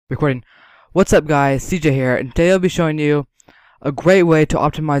Recording. What's up, guys? CJ here, and today I'll be showing you a great way to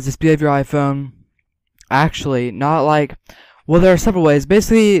optimize the speed of your iPhone. Actually, not like, well, there are several ways.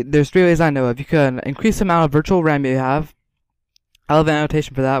 Basically, there's 3 ways I know of. You can increase the amount of virtual RAM you have. I'll have an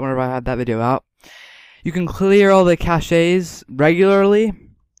annotation for that whenever I have that video out. You can clear all the caches regularly,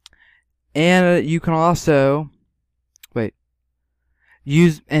 and you can also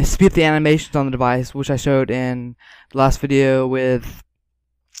use and speed up the animations on the device, which I showed in the last video with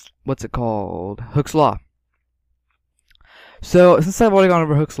what's it called? Hooke's Law. So since I've already gone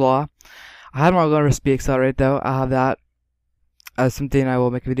over Hooke's Law, I haven't gone over speed accelerate though. I'll have that as something I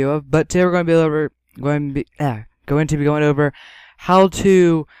will make a video of. But today we're going to be going over how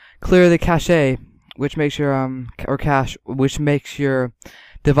to clear the cache, which makes your cache, which makes your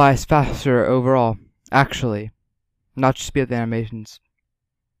device faster overall. Actually, not just speed up the animations.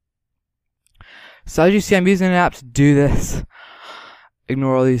 So as you see, I'm using an app to do this.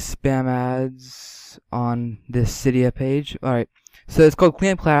 Ignore all these spam ads on this Cydia page. Alright, so it's called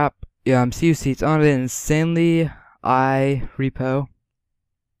Cleanup Clap. CUC. It's on an insanely repo.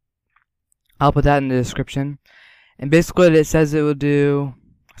 I'll put that in the description. And basically what it says it will do,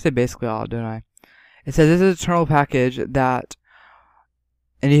 I say basically all, don't I? It says this is a terminal package that,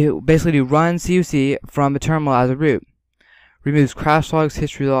 and you basically do run CUC from a terminal as a root. Removes crash logs,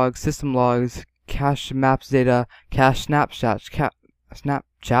 history logs, system logs, cache maps data, cache snapshots,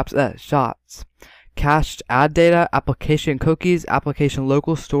 shots, cached ad data, application cookies, application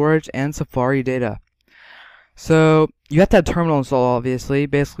local storage, and Safari data. So you have to have terminal installed, obviously.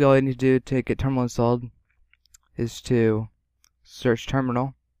 Basically all you need to do to get terminal installed is to search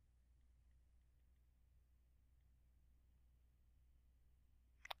terminal.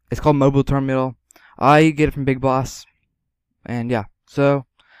 It's called mobile terminal. I get it from Big Boss. And yeah, so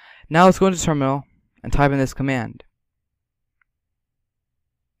now let's go into terminal and type in this command.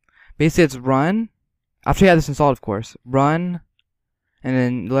 Basically, it's run. After you have this installed, of course, run, and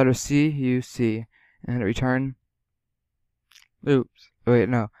then the letter CUC, and return. Oops. Wait,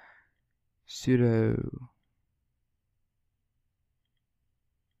 no. Sudo.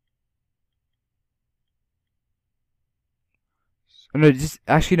 Oh, no, just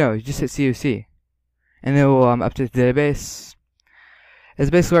actually no. You just hit CUC, and then it will update the database.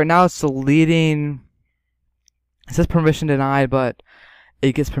 It's basically right now it's deleting. It says permission denied, but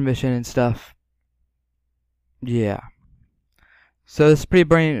it gets permission and stuff. Yeah. So it's a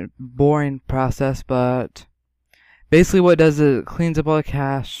pretty boring process, but basically what it does is it cleans up all the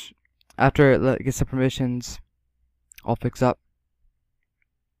cache after it gets the permissions all fixed up.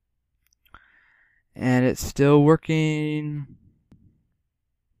 And it's still working.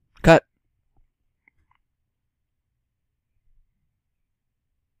 Cut.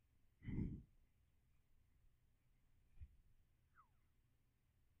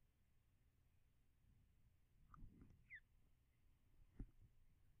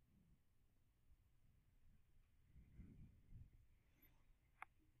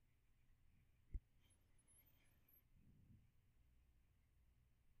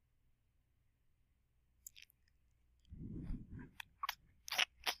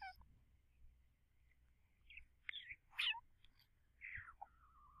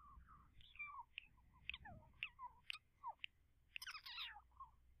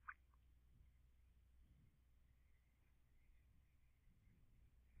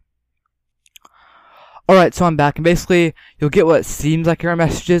 Alright, so I'm back, and basically you'll get what seems like error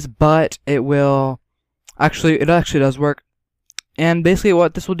messages, but it actually does work. And basically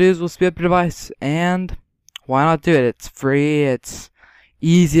what this will do is we'll speed up your device, and why not do it? It's free, it's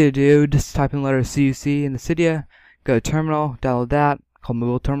easy to do. Just type in the letter CUC in the Cydia, go to terminal, download that, called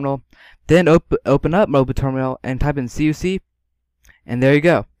mobile terminal, then open up mobile terminal and type in CUC, and there you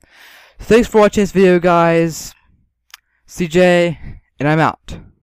go. So thanks for watching this video, guys. CJ, and I'm out.